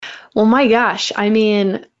Well, my gosh, I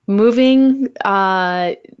mean, moving,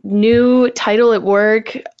 new title at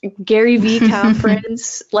work, Gary V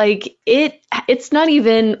conference, like it's not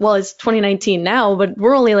even, well, it's 2019 now, but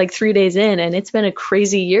we're only like 3 days in and it's been a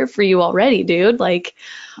crazy year for you already, dude. Like,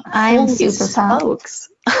 I'm holy super pumped. smokes.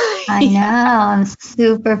 I know. I'm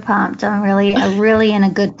super pumped. I'm really in a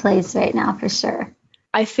good place right now for sure.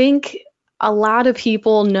 I think a lot of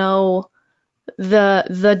people know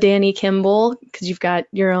the Danny Kimball because you've got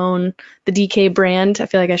your own the DK brand. I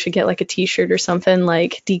feel like I should get like a t-shirt or something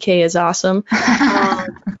like DK is awesome. Um,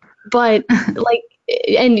 but like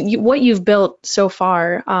what you've built so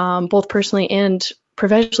far, both personally and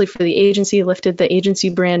professionally for the agency, lifted the agency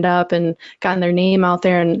brand up and gotten their name out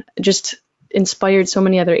there and just inspired so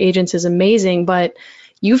many other agents is amazing. But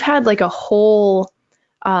you've had like a whole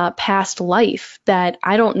past life that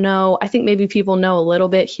I don't know. I think maybe people know a little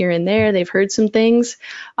bit here and there. They've heard some things.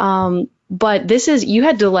 But this is, you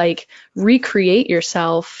had to like recreate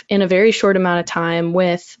yourself in a very short amount of time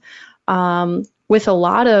with a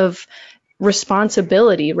lot of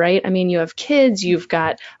responsibility, right? I mean, you have kids, you've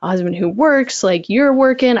got a husband who works, like you're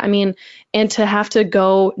working. I mean, and to have to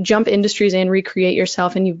go jump industries and recreate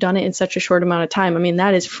yourself, and you've done it in such a short amount of time. I mean,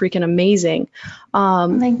 that is freaking amazing.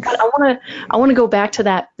 Thanks. But I want to go back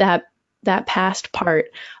to that past part.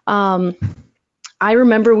 Um, I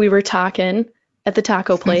remember we were talking at the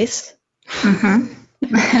taco place. hmm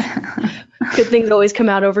Good things always come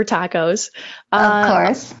out over tacos. Of Uh,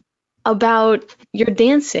 course. about your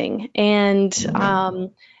dancing and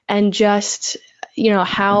just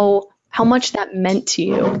how much that meant to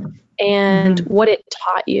you and hmm what it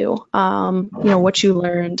taught you, what you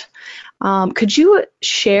learned. Could you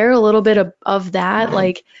share a little bit of that,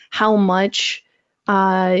 like uh, how much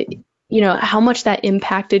that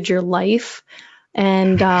impacted your life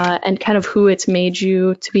and kind of who it's made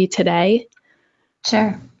you to be today?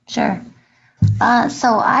 Sure, sure.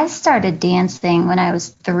 So I started dancing when I was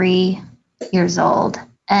 3 years old.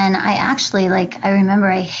 And I actually, like, I remember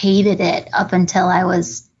I hated it up until I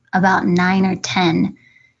was about 9 or 10.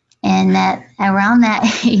 And that around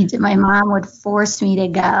that age, my mom would force me to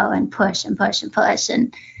go and push and push and push.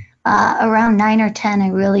 And around 9 or 10, I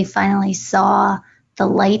really finally saw the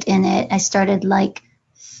light in it. I started like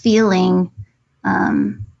feeling,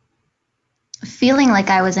 um, feeling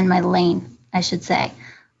like I was in my lane, I should say.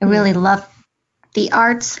 I really loved the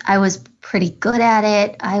arts. I was pretty good at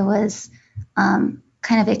it. I was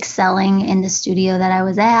kind of excelling in the studio that I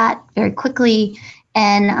was at very quickly.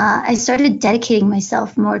 And I started dedicating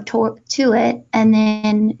myself more to it. And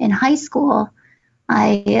then in high school,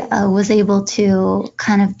 I was able to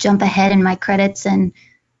kind of jump ahead in my credits and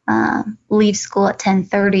leave school at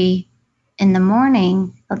 10:30 in the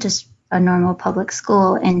morning, just a normal public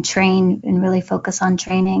school, and train and really focus on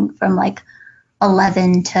training from like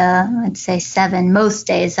 11 to, I'd say, 7 most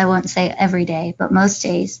days. I won't say every day, but most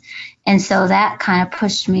days. And so that kind of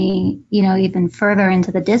pushed me, even further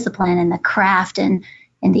into the discipline and the craft and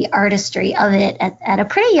the artistry of it at a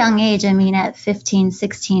pretty young age. I mean, at 15,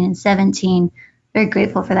 16, and 17, very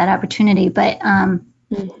grateful for that opportunity. But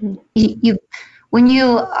you when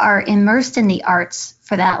you are immersed in the arts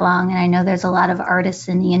for that long, and I know there's a lot of artists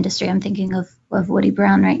in the industry. I'm thinking of Woody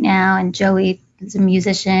Brown right now, and Joey is a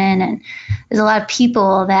musician, and there's a lot of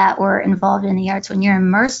people that were involved in the arts. When you're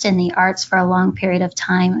immersed in the arts for a long period of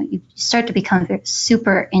time, you start to become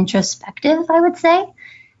super introspective, I would say,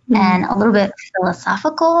 and a little bit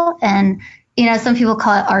philosophical. And, some people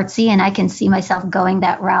call it artsy, and I can see myself going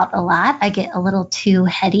that route a lot. I get a little too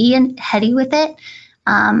heady with it.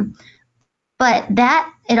 But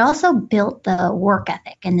that it also built the work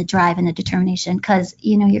ethic and the drive and the determination because,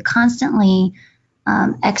 you're constantly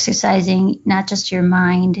exercising not just your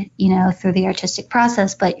mind, through the artistic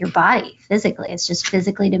process, but your body physically. It's just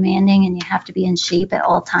physically demanding, and you have to be in shape at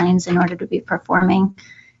all times in order to be performing,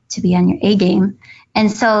 to be on your A game.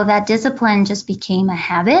 And so that discipline just became a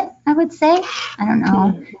habit, I would say. I don't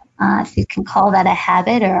know if you can call that a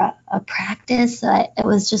habit or a practice. It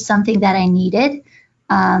was just something that I needed.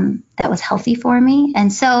 That was healthy for me.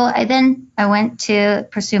 And so I went to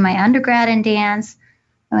pursue my undergrad in dance.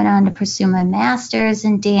 I went on to pursue my master's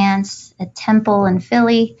in dance at Temple in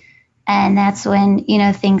Philly. And that's when,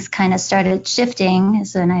 things kind of started shifting.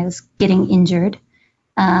 So when I was getting injured.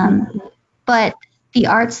 But the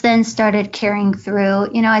arts then started carrying through.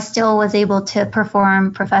 I still was able to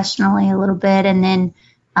perform professionally a little bit and then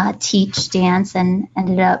teach dance, and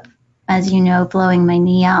ended up, as you know, blowing my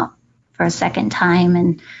knee out for a second time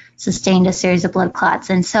and sustained a series of blood clots.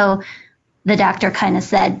 And so the doctor kind of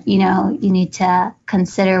said, you need to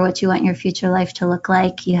consider what you want your future life to look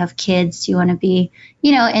like. You have kids. You want to be,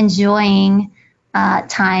 enjoying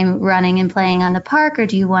time running and playing on the park, or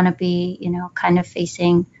do you want to be, kind of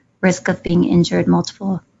facing risk of being injured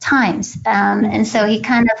multiple times? And so he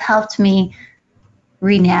kind of helped me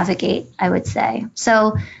re-navigate, I would say.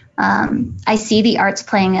 So I see the arts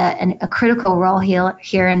playing a critical role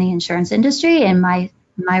here in the insurance industry, and my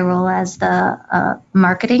role as the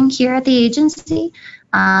marketing here at the agency.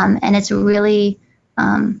 And it's really,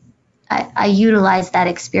 I utilize that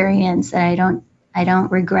experience, and I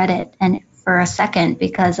don't regret it for a second,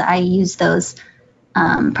 because I use those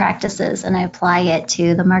practices and I apply it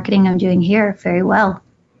to the marketing I'm doing here very well.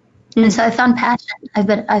 Mm-hmm. And so I found passion.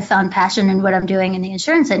 I found passion in what I'm doing in the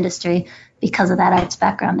insurance industry because of that arts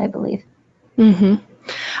background, I believe. Mm-hmm.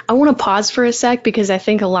 I want to pause for a sec, because I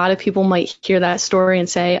think a lot of people might hear that story and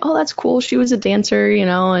say, "Oh, that's cool. She was a dancer,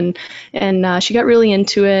 and she got really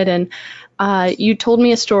into it." And you told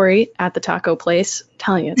me a story at the taco place. I'm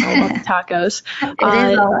telling you, it's all about the tacos. It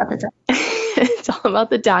is all about the tacos. It's all about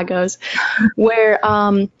the tacos, where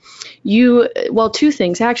two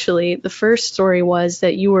things actually. The first story was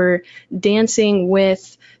that you were dancing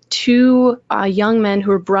with two young men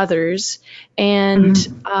who were brothers, and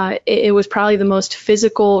it was probably the most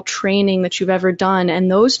physical training that you've ever done.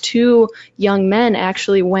 And those two young men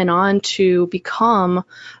actually went on to become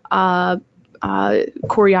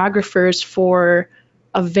choreographers for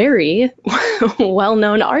a very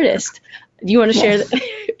well-known artist. Do you want to share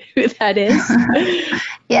who that is?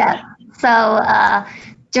 Yeah. So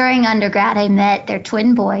during undergrad, I met their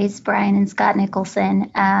twin boys, Brian and Scott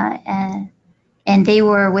Nicholson, and they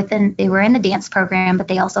were in the dance program, but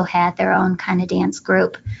they also had their own kind of dance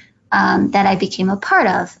group that I became a part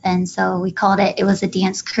of. And so we called it was a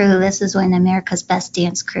dance crew. This is when America's Best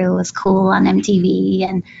Dance Crew was cool on MTV,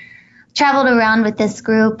 and traveled around with this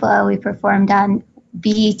group. We performed on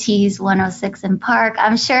BET's 106 in Park.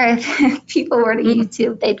 I'm sure if people were to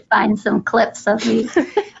YouTube, they'd find some clips of me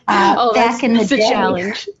back in the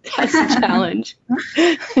day. That's a challenge.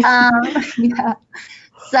 Yeah.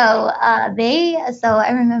 So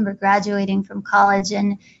I remember graduating from college,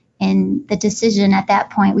 and the decision at that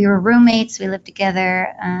point, we were roommates, we lived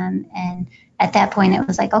together, and at that point it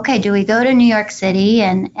was like, okay, do we go to New York City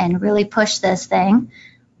and really push this thing?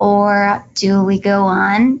 Or do we go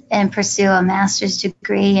on and pursue a master's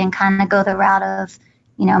degree and kind of go the route of,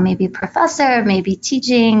 maybe professor, maybe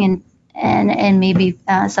teaching, and maybe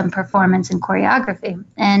some performance and choreography?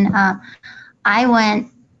 And I went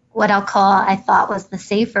what I thought was the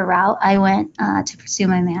safer route. I went to pursue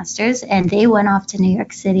my master's, and they went off to New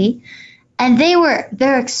York City. And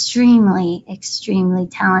they're extremely, extremely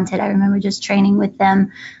talented. I remember just training with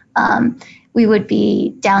them. We would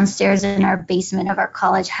be downstairs in our basement of our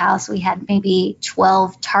college house. We had maybe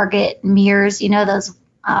 12 Target mirrors, those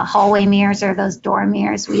hallway mirrors or those door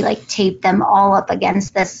mirrors. We taped them all up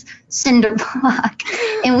against this cinder block,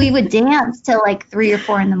 and we would dance till 3 or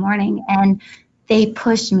 4 in the morning. And they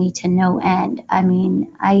pushed me to no end. I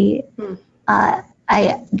mean,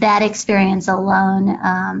 that experience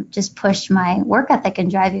alone just pushed my work ethic and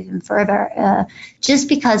drive even further, just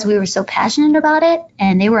because we were so passionate about it,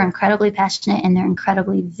 and they were incredibly passionate, and they're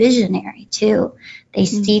incredibly visionary too. They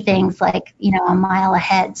see things a mile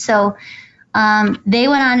ahead. So they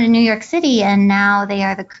went on to New York City, and now they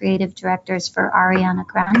are the creative directors for Ariana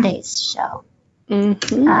Grande's show.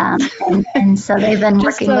 Mm-hmm. And so they've been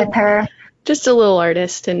working with her. Just a little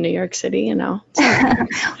artist in New York City, Well,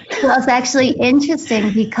 it's actually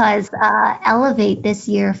interesting because Elevate this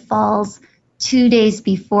year falls 2 days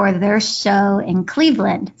before their show in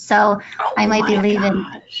Cleveland. So I might be leaving.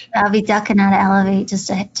 I'll be ducking out of Elevate just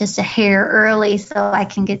a hair early so I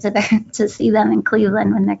can get to see them in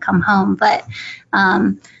Cleveland when they come home. But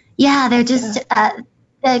they're just the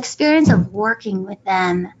experience of working with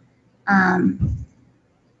them.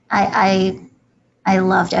 I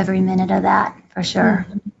loved every minute of that, for sure.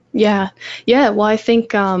 Yeah. Well, I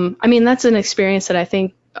think, that's an experience that I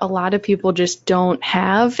think a lot of people just don't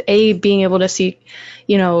have. Being able to see,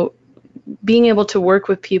 being able to work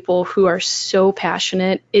with people who are so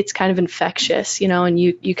passionate, it's kind of infectious, and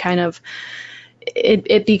you kind of,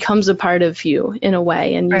 it becomes a part of you in a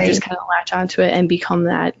way, and you just kind of latch onto it and become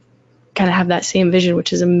that, kind of have that same vision,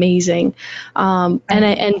 which is amazing.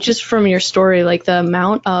 And just from your story, the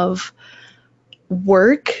amount of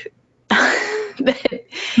work that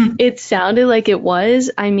it sounded like it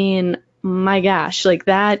was, my gosh,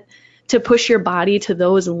 that, to push your body to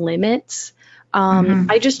those limits,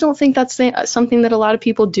 I just don't think that's something that a lot of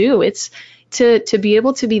people do. It's to be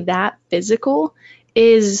able to be that physical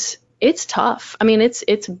it's tough.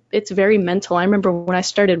 It's very mental. I remember when I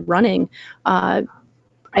started running, I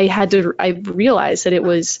realized that it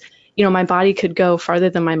was, my body could go farther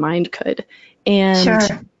than my mind could. And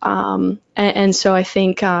Sure. and so I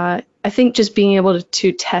think just being able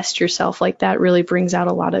to test yourself like that really brings out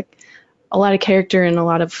a lot of character, and a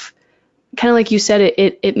lot of, kind of like you said,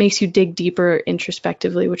 it makes you dig deeper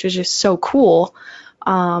introspectively, which is just so cool.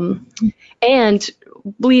 And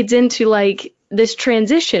bleeds into like this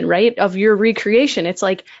transition, right, of your recreation. It's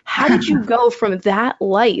like, how did you go from that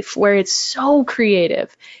life where it's so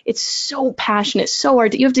creative, it's so passionate, so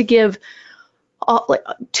hard, you have to give like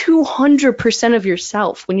 200% of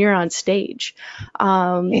yourself when you're on stage,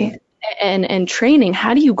 Yeah. and training.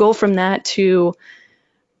 How do you go from that to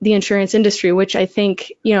the insurance industry, which I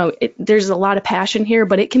think, there's a lot of passion here,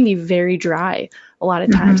 but it can be very dry a lot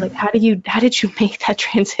of times. Like, how did you make that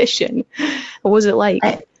transition? What was it like?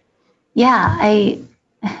 I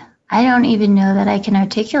don't even know that I can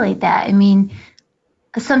articulate that. I mean,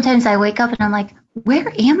 sometimes I wake up and I'm like,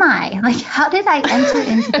 where am I? Like, how did I enter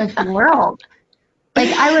into this world? Like,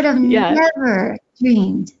 I would have never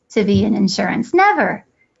dreamed to be in insurance, never.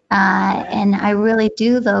 And I really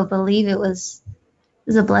do, though, believe it was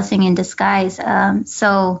a blessing in disguise.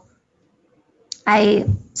 So I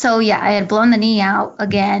had blown the knee out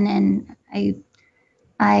again, and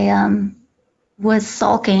I was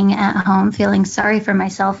sulking at home, feeling sorry for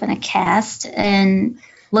myself in a cast, and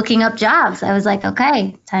looking up jobs. I was like,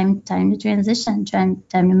 okay, time to transition, time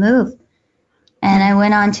to move. And I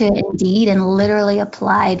went on to Indeed and literally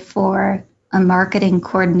applied for a marketing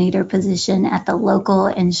coordinator position at the local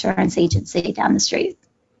insurance agency down the street.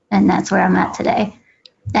 And that's where I'm at today.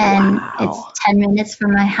 And It's 10 minutes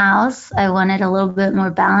from my house. I wanted a little bit more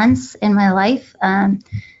balance in my life, to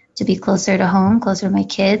be closer to home, closer to my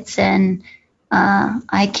kids. And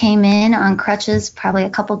I came in on crutches probably a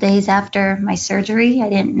couple days after my surgery. I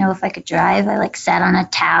didn't know if I could drive. I sat on a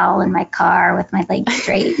towel in my car with my legs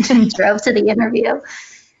straight and drove to the interview.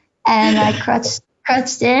 And I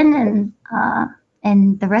crutched in,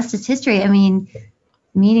 and the rest is history. I mean,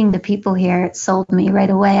 meeting the people here sold me right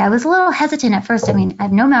away. I was a little hesitant at first. I mean, I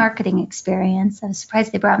have no marketing experience. I was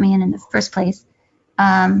surprised they brought me in the first place.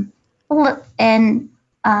 I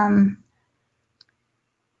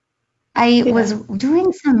was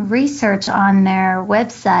doing some research on their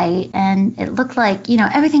website, and it looked like,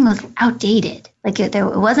 everything was outdated. Like it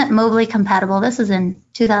wasn't mobily compatible. This was in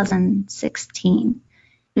 2016.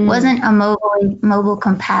 It wasn't a mobile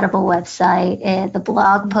compatible website. The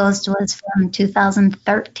blog post was from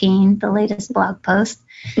 2013, the latest blog post.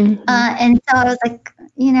 And so I was like,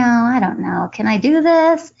 I don't know. Can I do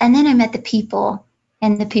this? And then I met the people,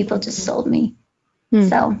 and the people just sold me.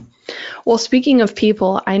 So. Well, speaking of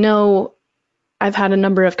people, I know I've had a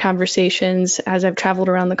number of conversations as I've traveled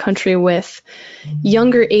around the country with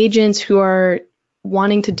younger agents who are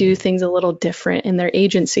wanting to do things a little different in their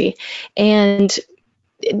agency. And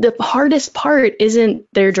the hardest part isn't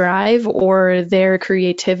their drive or their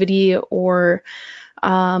creativity or,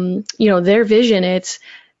 their vision. It's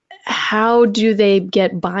how do they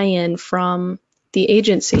get buy-in from the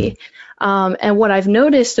agency? And what I've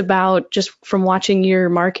noticed about just from watching your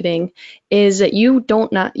marketing is that you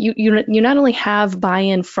not only have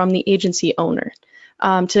buy-in from the agency owner,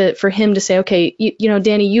 for him to say, okay,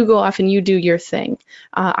 Danny, you go off and you do your thing.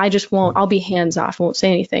 I'll be hands off, won't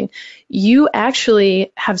say anything. You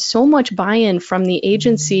actually have so much buy-in from the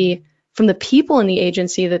agency, from the people in the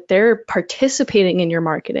agency, that they're participating in your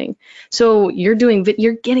marketing. So you're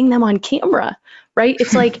getting them on camera, right?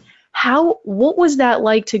 It's like, what was that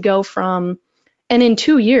like to go from, and in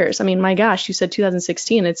 2 years, I mean, my gosh, you said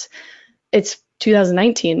 2016, it's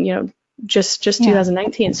 2019, just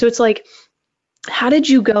 2019. So it's like, how did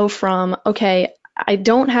you go from, okay, I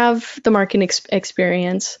don't have the marketing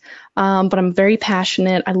experience, but I'm very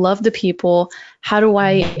passionate, I love the people. How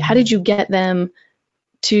did you get them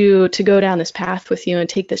to go down this path with you and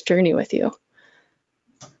take this journey with you?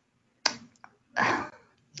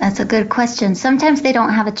 That's a good question. Sometimes they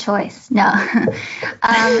don't have a choice. No.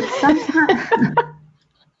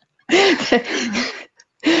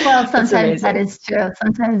 Sometimes that is true.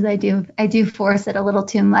 Sometimes I do force it a little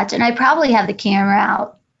too much, and I probably have the camera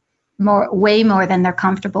out way more than they're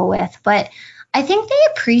comfortable with. But I think they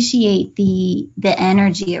appreciate the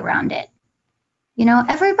energy around it.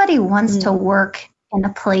 Everybody wants to work in a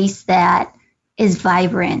place that is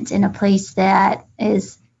vibrant, in a place that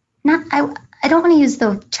is not. I don't want to use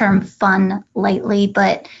the term fun lightly,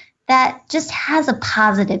 but that just has a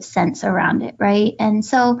positive sense around it, right? And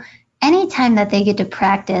so anytime that they get to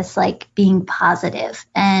practice being positive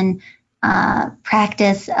and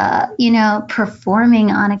practice,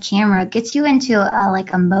 performing on a camera, gets you into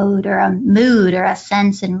a mode or a mood or a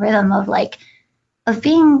sense and rhythm of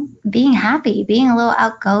being happy, being a little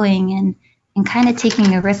outgoing, and kind of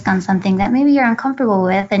taking a risk on something that maybe you're uncomfortable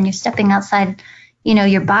with, and you're stepping outside,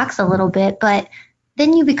 your box a little bit, but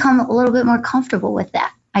then you become a little bit more comfortable with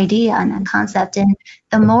that idea and that concept. And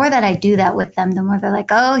the more that I do that with them, the more they're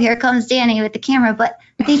like, oh, here comes Danny with the camera. But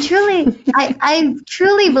they truly, I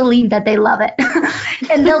truly believe that they love it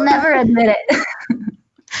and they'll never admit it.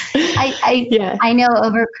 I know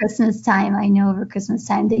over Christmas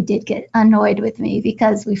time, they did get annoyed with me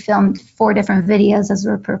because we filmed 4 different videos as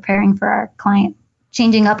we're preparing for our client,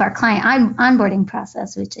 changing up our client onboarding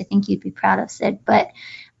process, which I think you'd be proud of, Sid. But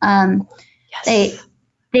Yes.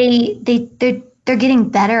 they're getting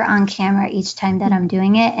better on camera each time that I'm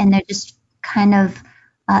doing it, and they're just kind of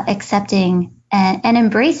accepting and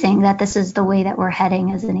embracing that this is the way that we're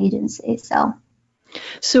heading as an agency.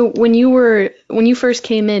 So when you first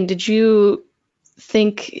came in, did you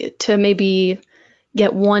think to maybe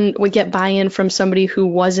get buy-in from somebody who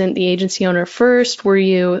wasn't the agency owner first? Or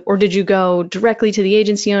did you go directly to the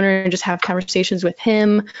agency owner and just have conversations with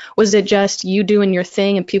him? Was it just you doing your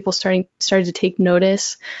thing and people started to take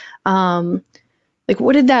notice?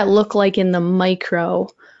 What did that look like in the micro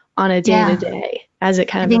on a day-to-day as it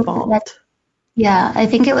kind of evolved? I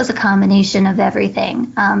think it was a combination of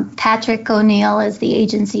everything. Patrick O'Neill is the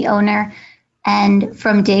agency owner, and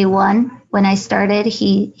from day one, when I started,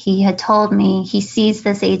 he had told me he sees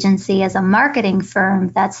this agency as a marketing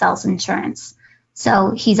firm that sells insurance.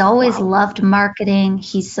 So he's always loved marketing.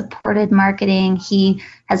 He's supported marketing. He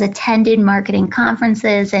has attended marketing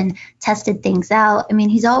conferences and tested things out. I mean,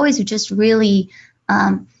 he's always just really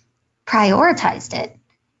prioritized it.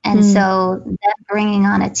 And so then bringing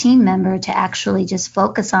on a team member to actually just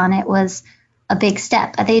focus on it was a big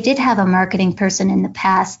step. They did have a marketing person in the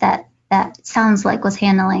past that sounds like was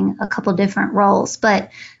handling a couple different roles, but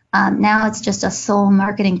now it's just a sole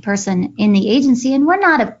marketing person in the agency. And we're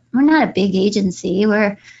not a big agency.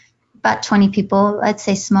 We're about 20 people, I'd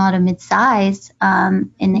say small to mid-size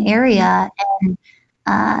in the area. And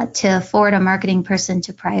to afford a marketing person,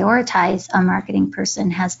 to prioritize a marketing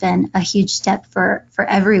person has been a huge step for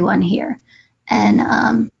everyone here.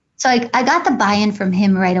 And so I got the buy-in from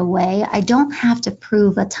him right away. I don't have to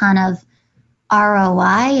prove a ton of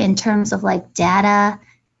ROI in terms of like data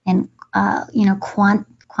and,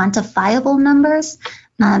 quantifiable numbers.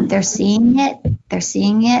 They're seeing it, and they're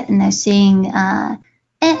seeing, and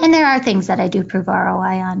there are things that I do prove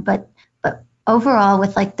ROI on, but overall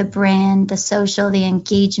with like the brand, the social, the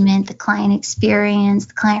engagement, the client experience,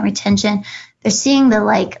 the client retention, they're seeing the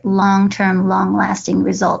like long-term, long-lasting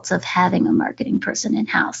results of having a marketing person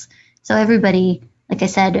in-house. So everybody, like I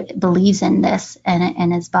said, believes in this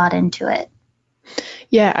and is bought into it.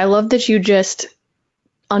 Yeah, I love that you just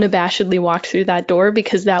unabashedly walked through that door,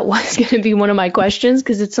 because that was going to be one of my questions,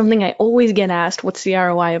 because it's something I always get asked, what's the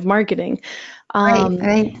ROI of marketing?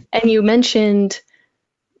 Right. And you mentioned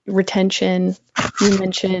retention, you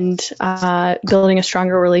mentioned building a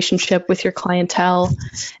stronger relationship with your clientele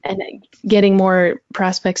and getting more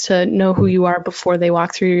prospects to know who you are before they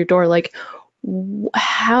walk through your door. Like,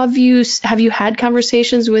 have you had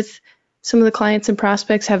conversations with some of the clients and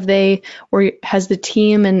prospects? Has the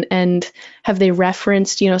team and have they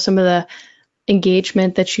referenced, some of the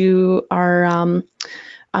engagement that you are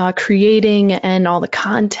creating and all the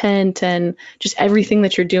content and just everything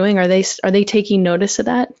that you're doing? Are they taking notice of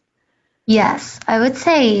that? Yes, I would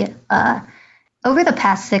say over the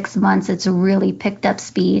past 6 months, it's really picked up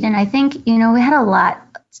speed. And I think, we had a lot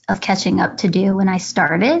of catching up to do when I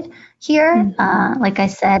started here. Mm-hmm. Like I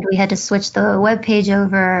said, we had to switch the webpage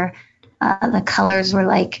over. The colors were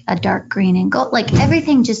like a dark green and gold. Like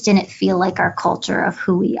everything just didn't feel like our culture of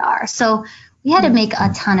who we are. So we had to make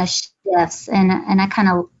a ton of shifts, and I kind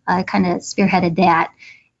of spearheaded that.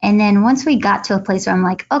 And then once we got to a place where I'm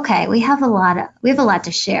like, okay, we have a lot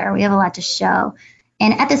to share. We have a lot to show.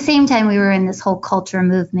 And at the same time, we were in this whole culture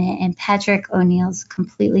movement, and Patrick O'Neill's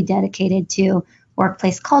completely dedicated to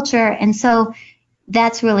workplace culture. And so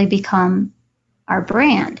that's really become our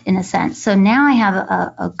brand in a sense. So now I have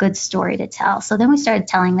a good story to tell. So then we started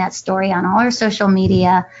telling that story on all our social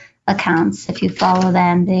media accounts, if you follow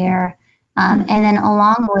them there. And then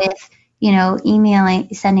along with,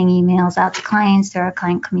 sending emails out to clients through our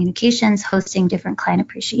client communications, hosting different client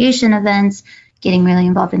appreciation events, getting really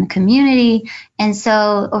involved in the community. And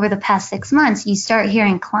so over the past 6 months, you start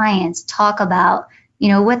hearing clients talk about,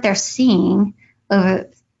 what they're seeing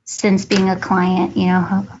since being a client,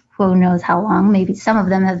 who knows how long. Maybe some of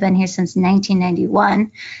them have been here since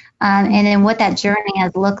 1991. And then what that journey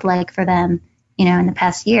has looked like for them, in the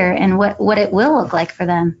past year, and what it will look like for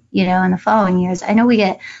them, in the following years. I know we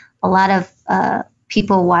get a lot of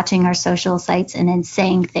people watching our social sites and then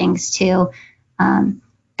saying things too,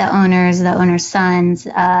 that the owner's sons,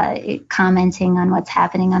 commenting on what's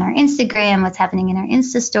happening on our Instagram, what's happening in our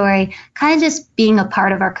Insta story, kind of just being a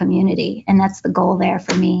part of our community. And that's the goal there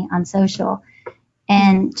for me on social.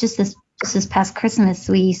 And just this past Christmas,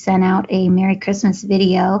 we sent out a Merry Christmas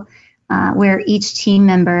video where each team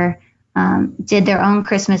member did their own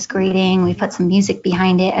Christmas greeting. We put some music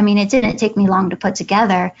behind it. I mean, it didn't take me long to put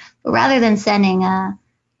together, but rather than sending a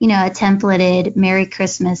templated Merry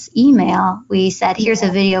Christmas email, we said, here's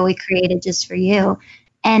a video we created just for you.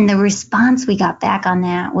 And the response we got back on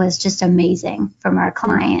that was just amazing from our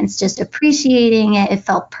clients, just appreciating it. It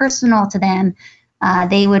felt personal to them.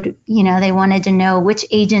 They wanted to know which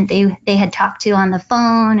agent they had talked to on the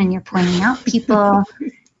phone, and you're pointing out people.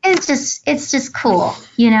 It's just cool,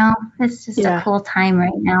 It's just a cool time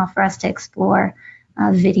right now for us to explore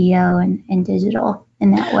video and digital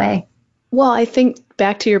in that way. Well, I think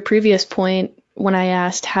back to your previous point when I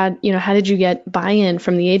asked how did you get buy-in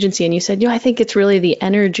from the agency, and you said, I think it's really the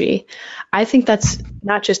energy. I think that's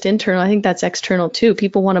not just internal. I think that's external too.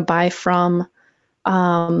 People want to buy from,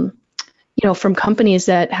 from companies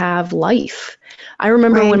that have life. I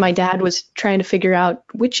remember when my dad was trying to figure out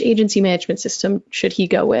which agency management system should he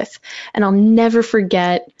go with. And I'll never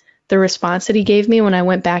forget the response that he gave me when I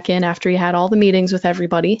went back in after he had all the meetings with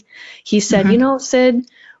everybody. He said, Sid,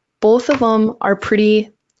 both of them are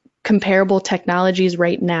pretty comparable technologies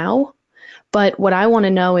right now. But what I want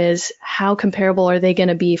to know is how comparable are they going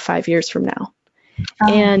to be 5 years from now?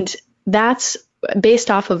 And that's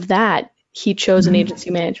based off of that, he chose an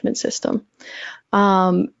agency management system.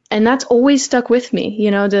 And that's always stuck with me,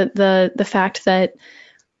 the fact that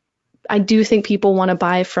I do think people want to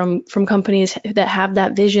buy from companies that have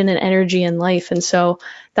that vision and energy and life. And so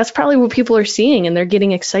that's probably what people are seeing, and they're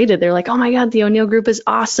getting excited. They're like, oh my God, the O'Neill Group is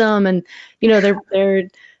awesome. And,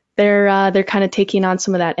 they're kind of taking on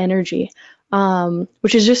some of that energy,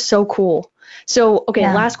 which is just so cool. So,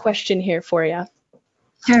 okay, last question here for you.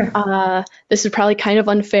 Sure. This is probably kind of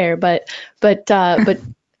unfair, but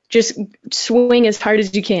just swing as hard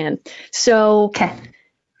as you can. So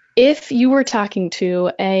if you were talking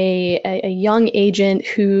to a young agent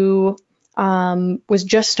who was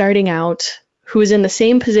just starting out, who was in the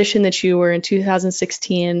same position that you were in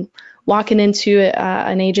 2016, walking into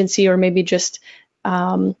an agency, or maybe just,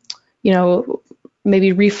 maybe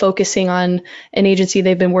refocusing on an agency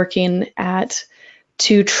they've been working at,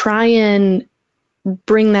 to try and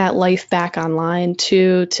bring that life back online,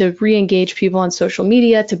 to re-engage people on social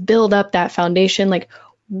media, to build up that foundation, like,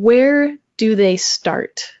 where do they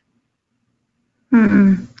start?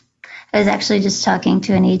 I was actually just talking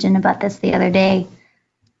to an agent about this the other day.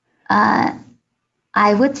 I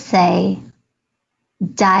would say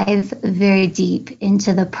dive very deep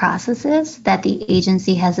into the processes that the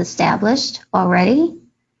agency has established already.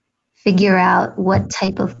 Figure out what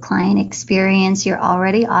type of client experience you're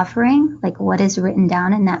already offering, like what is written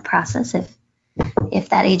down in that process if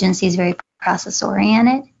that agency is very process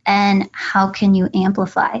oriented, and how can you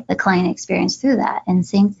amplify the client experience through that. And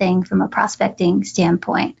same thing from a prospecting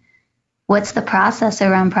standpoint. What's the process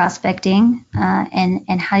around prospecting,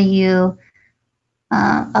 and how do you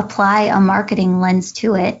apply a marketing lens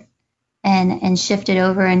to it and shift it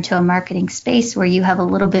over into a marketing space where you have a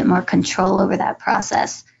little bit more control over that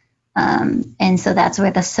process. And so that's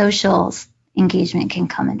where the social engagement can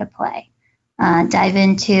come into play. Dive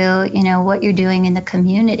into, what you're doing in the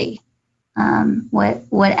community.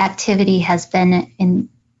 What activity has been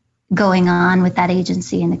going on with that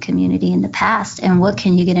agency in the community in the past, and what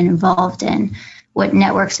can you get involved in? What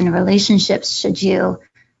networks and relationships should you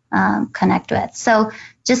connect with? So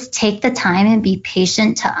just take the time and be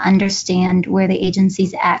patient to understand where the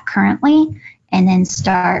agency's at currently, and then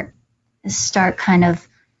start kind of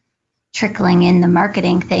trickling in the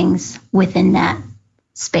marketing things within that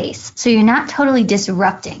space. So you're not totally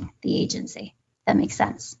disrupting the agency. That makes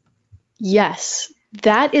sense. Yes,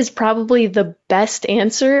 that is probably the best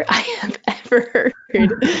answer I have ever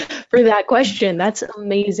heard for that question. That's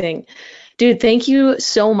amazing. Dude, thank you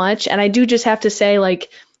so much. And I do just have to say,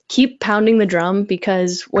 keep pounding the drum,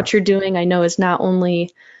 because what you're doing, I know, is not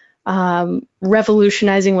only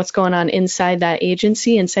revolutionizing what's going on inside that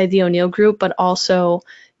agency, inside the O'Neill Group, but also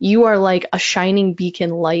you are like a shining beacon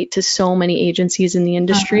light to so many agencies in the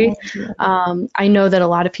industry. I know that a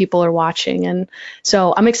lot of people are watching, and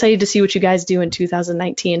so I'm excited to see what you guys do in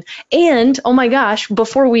 2019. And oh my gosh,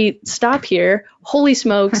 before we stop here, holy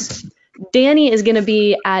smokes, Dani is going to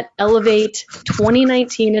be at Elevate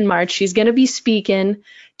 2019 in March. She's going to be speaking.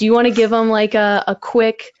 Do you want to give them a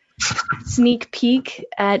quick sneak peek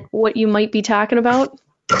at what you might be talking about?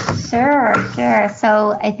 Sure.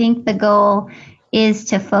 So I think the goal is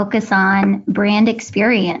to focus on brand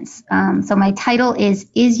experience. So my title is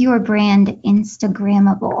Your Brand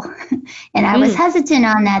Instagrammable? And I was hesitant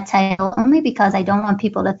on that title only because I don't want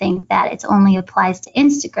people to think that it only applies to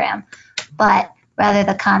Instagram, but rather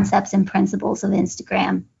the concepts and principles of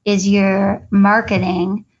Instagram. Is your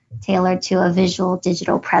marketing tailored to a visual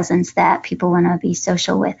digital presence that people want to be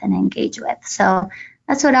social with and engage with? So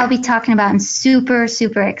that's what I'll be talking about. I'm super,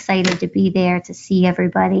 super excited to be there to see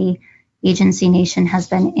everybody. Agency Nation has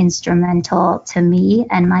been instrumental to me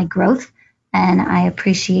and my growth, and I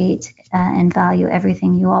appreciate and value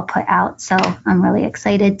everything you all put out. So I'm really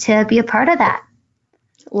excited to be a part of that.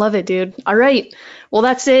 Love it, dude. All right. Well,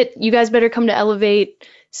 that's it. You guys better come to Elevate,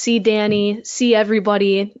 see Danny, see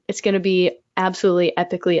everybody. It's going to be absolutely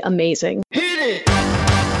epically amazing. Hit it!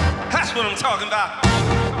 That's what I'm talking about.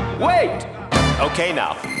 Wait! Okay,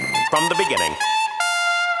 now, from the beginning.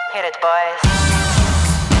 Hit it, boys.